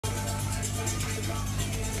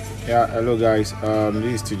Yeah, hello guys.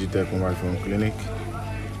 This is TG Tech Mobile Phone Clinic.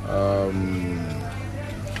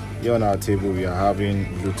 Here on our table we are having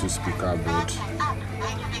Bluetooth speaker board.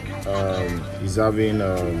 It's having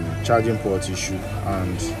charging port issue,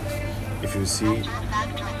 and if you see it,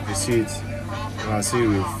 you can see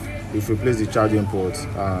we've replaced the charging port,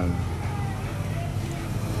 and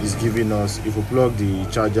it's giving us, if we plug the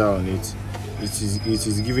charger on it, it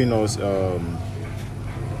is giving us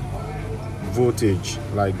voltage,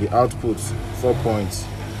 like the output 4 point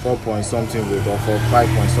something volt or 5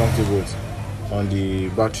 point something volt on the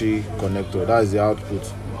battery connector. That is the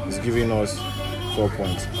output. It's giving us 4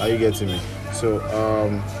 points. Are you getting me? So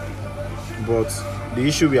but the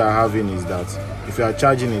issue we are having is that if you are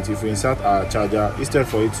charging it, if we insert our charger, instead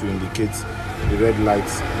for it to indicate the red light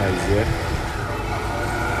that is there,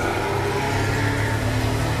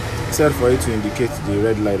 instead for it to indicate the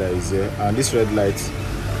red light that is there, and this red light,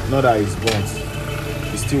 not that it's burnt,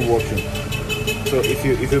 it's still working. So if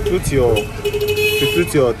you put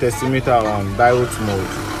your testimeter on diode mode,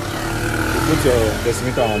 put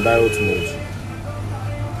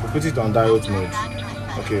it on diode mode.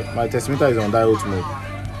 Okay, my testimeter is on diode mode.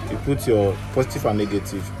 You put your positive and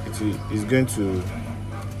negative, it's going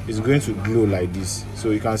to glow like this. So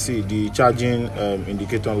you can see the charging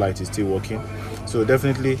indicator light is still working. So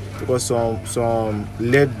definitely, because some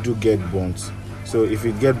LED do get burnt. So if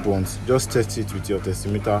it get burnt, just test it with your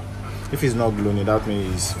testimeter. If it's not glowing, that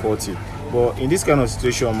means it's faulty. But in this kind of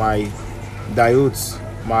situation, my diodes,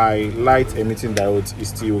 my light emitting diodes is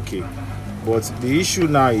still okay. But the issue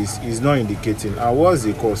now is not indicating. And what's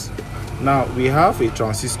the cause? Now we have a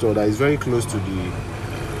transistor that is very close to the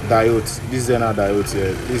diodes. This is Zener diode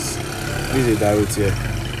here. This is a diode here.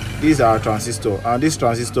 This is our transistor, and this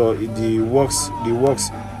transistor, the works.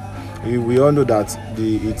 We all know that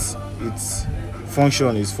its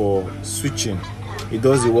function is for switching. It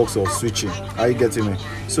does the works of switching. Are you getting me?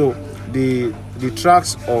 So the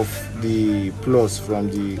tracks of the plus from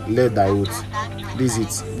the LED diodes, this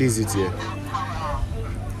is it here.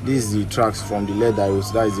 This is the tracks from the LED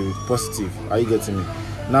diodes, that is the positive. Are you getting me?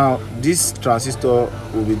 Now this transistor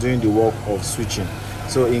will be doing the work of switching.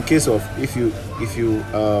 So in case of if you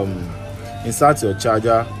insert your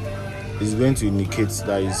charger, it's going to indicate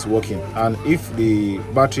that it's working. And if the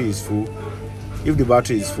battery is full, the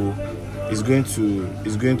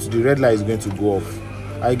red light is going to go off.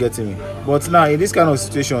 Are you getting me? But now in this kind of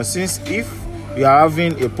situation, since if you are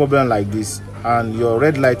having a problem like this and your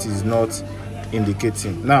red light is not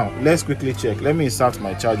indicating, now let's quickly check. Let me insert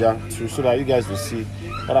my charger so that you guys will see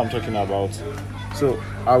what I'm talking about. So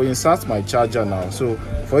I will insert my charger now, so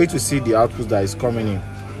for you to see the output that is coming in.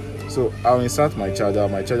 So I'll insert my charger.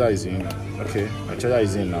 My charger is in. Okay, my charger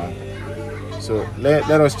is in now. So let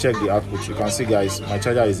us check the output. You can see, guys, my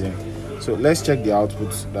charger is in. So let's check the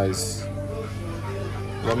output. That is,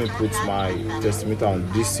 let me put my testimeter on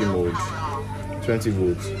DC mode, 20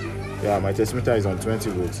 volts. Yeah, my testimeter is on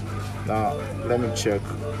 20 volts. Now let me check.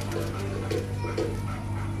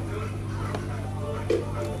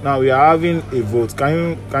 Now we are having a volt.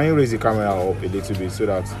 Can you raise the camera up a little bit so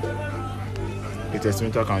that the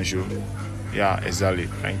testimeter can show? Yeah, exactly.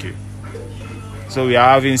 Thank you. So we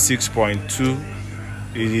are having 6.2.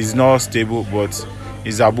 It is not stable, but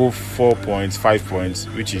it's above 4.5 points,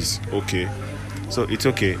 which is okay. So it's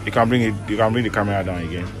okay. You can bring the camera down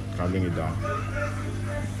again. You can bring it down.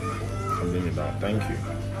 Thank you.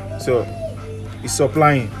 So it's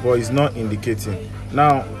supplying, but it's not indicating.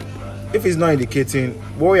 Now if it's not indicating,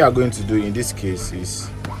 what we are going to do in this case is,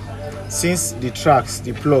 since the tracks,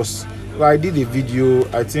 the plus, well, I did a video,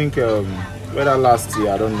 I think whether last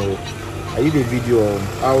year, I don't know, I did a video on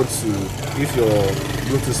how to, if your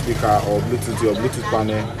Bluetooth speaker or your Bluetooth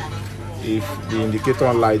panel, if the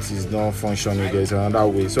indicator light is not functioning, there's another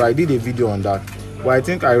way. So I did a video on that, but I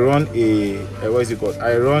think I run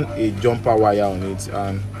I run a jumper wire on it,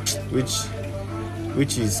 and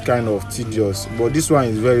which is kind of tedious. But this one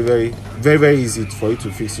is very easy for you to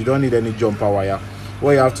fix. You don't need any jumper wire.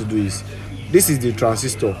 What you have to do is, this is the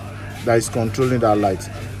transistor that is controlling that light,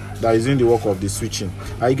 that is doing the work of the switching.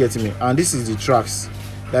 Are you getting me? And this is the tracks,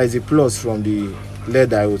 that is the plus from the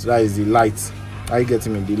LED diode, that is the light. Are you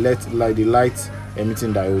getting me? The light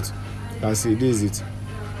emitting diode. You can see this is it.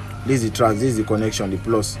 This is the tracks, this is the connection, the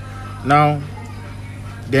plus. Now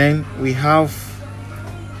then we have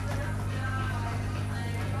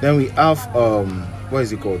what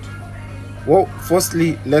is it called? Well,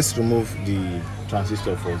 firstly, let's remove the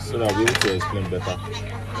transistor first so that I'll be able to explain better.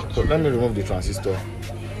 So let me remove the transistor.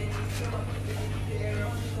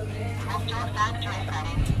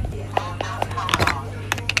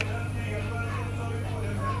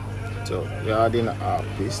 So we're adding our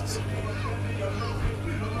paste.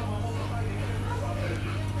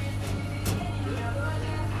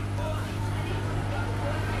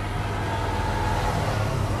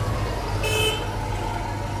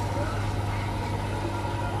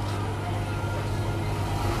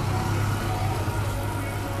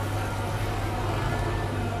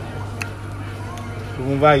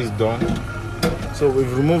 Remover is done. So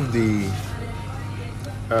we've removed the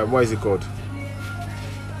what is it called?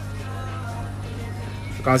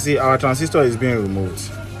 You can see our transistor is being removed.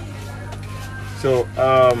 So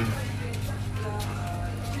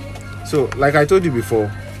like I told you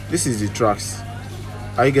before, this is the tracks.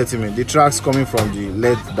 Are you getting me? The tracks coming from the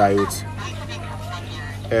LED diode,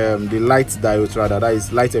 the light diode rather, that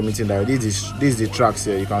is light emitting diode. This is the tracks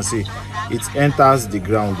here. You can see it enters the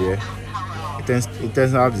ground here. It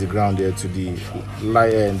enters the ground here to the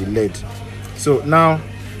light and the LED. So now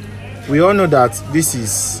we all know that this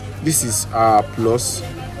is our plus.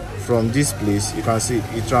 From this place, you can see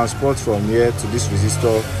it transports from here to this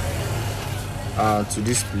resistor to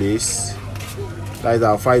this place. That is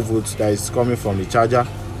our 5 volts that is coming from the charger.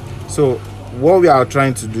 So what we are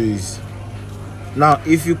trying to do is, now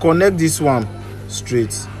if you connect this one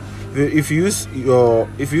straight, if you use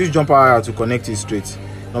jumper wire to connect it straight,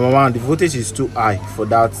 number one, the voltage is too high for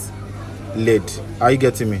that LED. Are you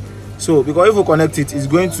getting me? So because if you connect it, it's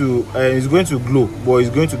going to glow, but it's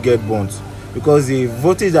going to get burnt, because the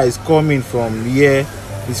voltage that is coming from here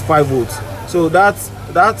is 5 volts. So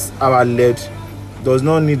that's our LED does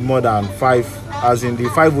not need more than 5, as in the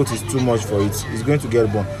 5 volts is too much for it. It's going to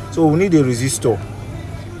get burned. So we need a resistor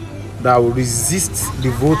that will resist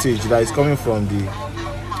the voltage that is coming from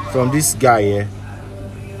this guy here.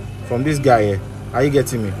 From this guy here. Are you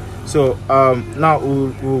getting me? So now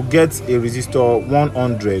we'll get a resistor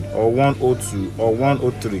 100 or 102 or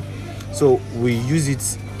 103. So we use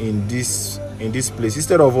it in this place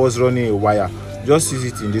instead of us running a wire. Just use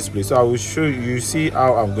it in this place. So I will show you. See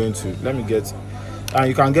how I'm going to. Let me get, and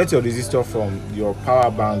you can get your resistor from your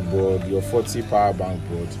power bank board, your 40 power bank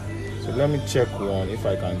board. So let me check one if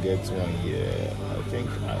I can get one here. I think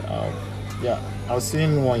I have. Yeah, I've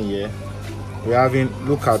seen one here. We're having,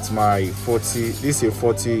 look at my 40. This is a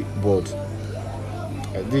 40 board.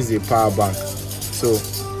 This is a power bank. So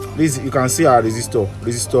this, you can see our resistor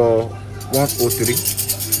 103.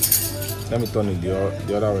 Let me turn it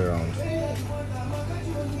the other way around.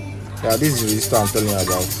 Yeah, this is the resistor I'm telling you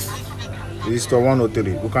about. Resistor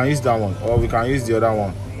 103. We can use that one, or we can use the other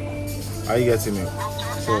one. Are you getting me?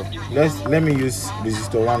 So let me use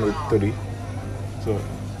resistor 103. So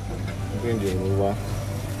bring the remover.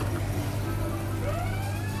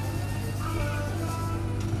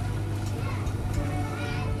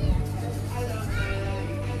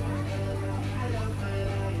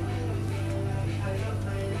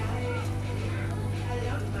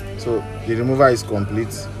 So the remover is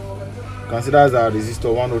complete. Consider as our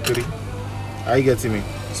resistor 103. Are you getting me?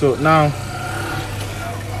 So now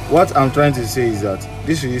what I'm trying to say is that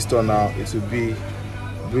this resistor now, it will be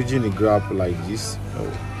bridging the gap like this. Oh,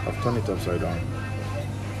 I've turned it upside down.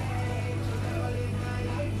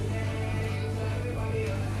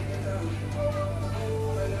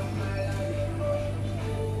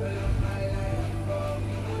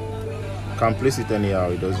 You can place it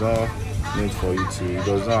anyhow. It does not need for you to, it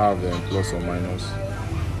does not have plus or minus.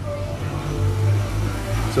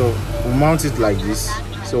 So we'll mount it like this.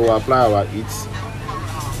 So we'll apply our heat.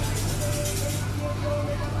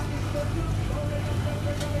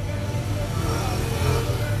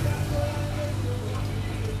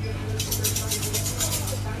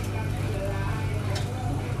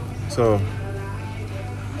 So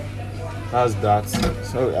that's that.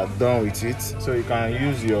 So we are done with it. So you can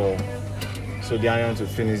use your soldering iron to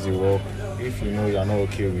finish the work if you know you are not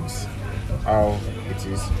okay with how it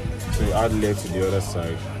is. So you add lead to the other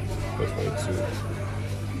side, but for it to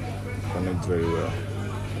connect very well.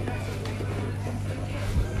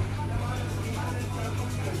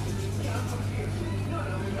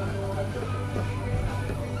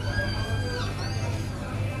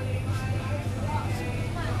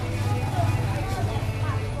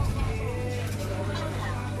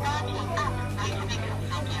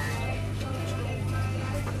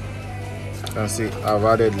 You can see I've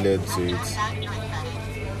added lead to it.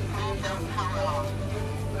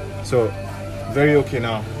 So very okay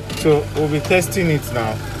now. So we'll be testing it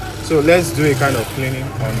now. So let's do a kind of cleaning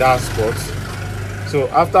on that spot. So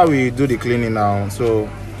after we do the cleaning now, so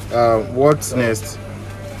what's next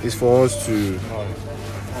is for us to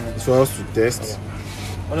test.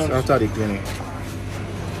 So after the cleaning.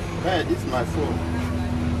 Man, this is my phone.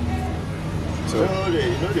 So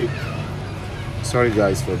Sorry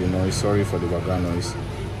guys for the noise, sorry for the background noise.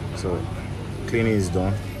 So cleaning is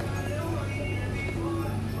done.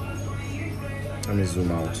 Let me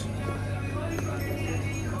zoom out.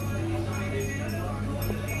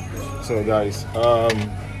 So guys,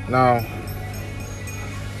 now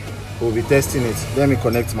we'll be testing it. Let me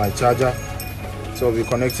connect my charger. So we'll be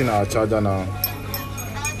connecting our charger now.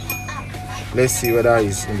 Let's see whether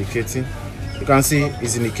it's indicating. You can see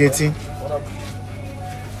it's indicating.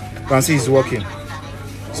 You can see it's working.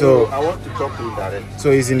 So I want to talk to you directly. So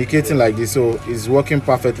it's indicating like this. So it's working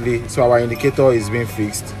perfectly. So our indicator is being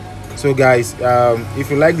fixed. So guys, if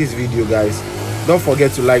you like this video, guys, don't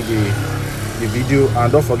forget to like the video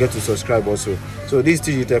and don't forget to subscribe also. So this is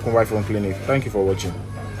TG Tech Mobile Phone Clinic. Thank you for watching.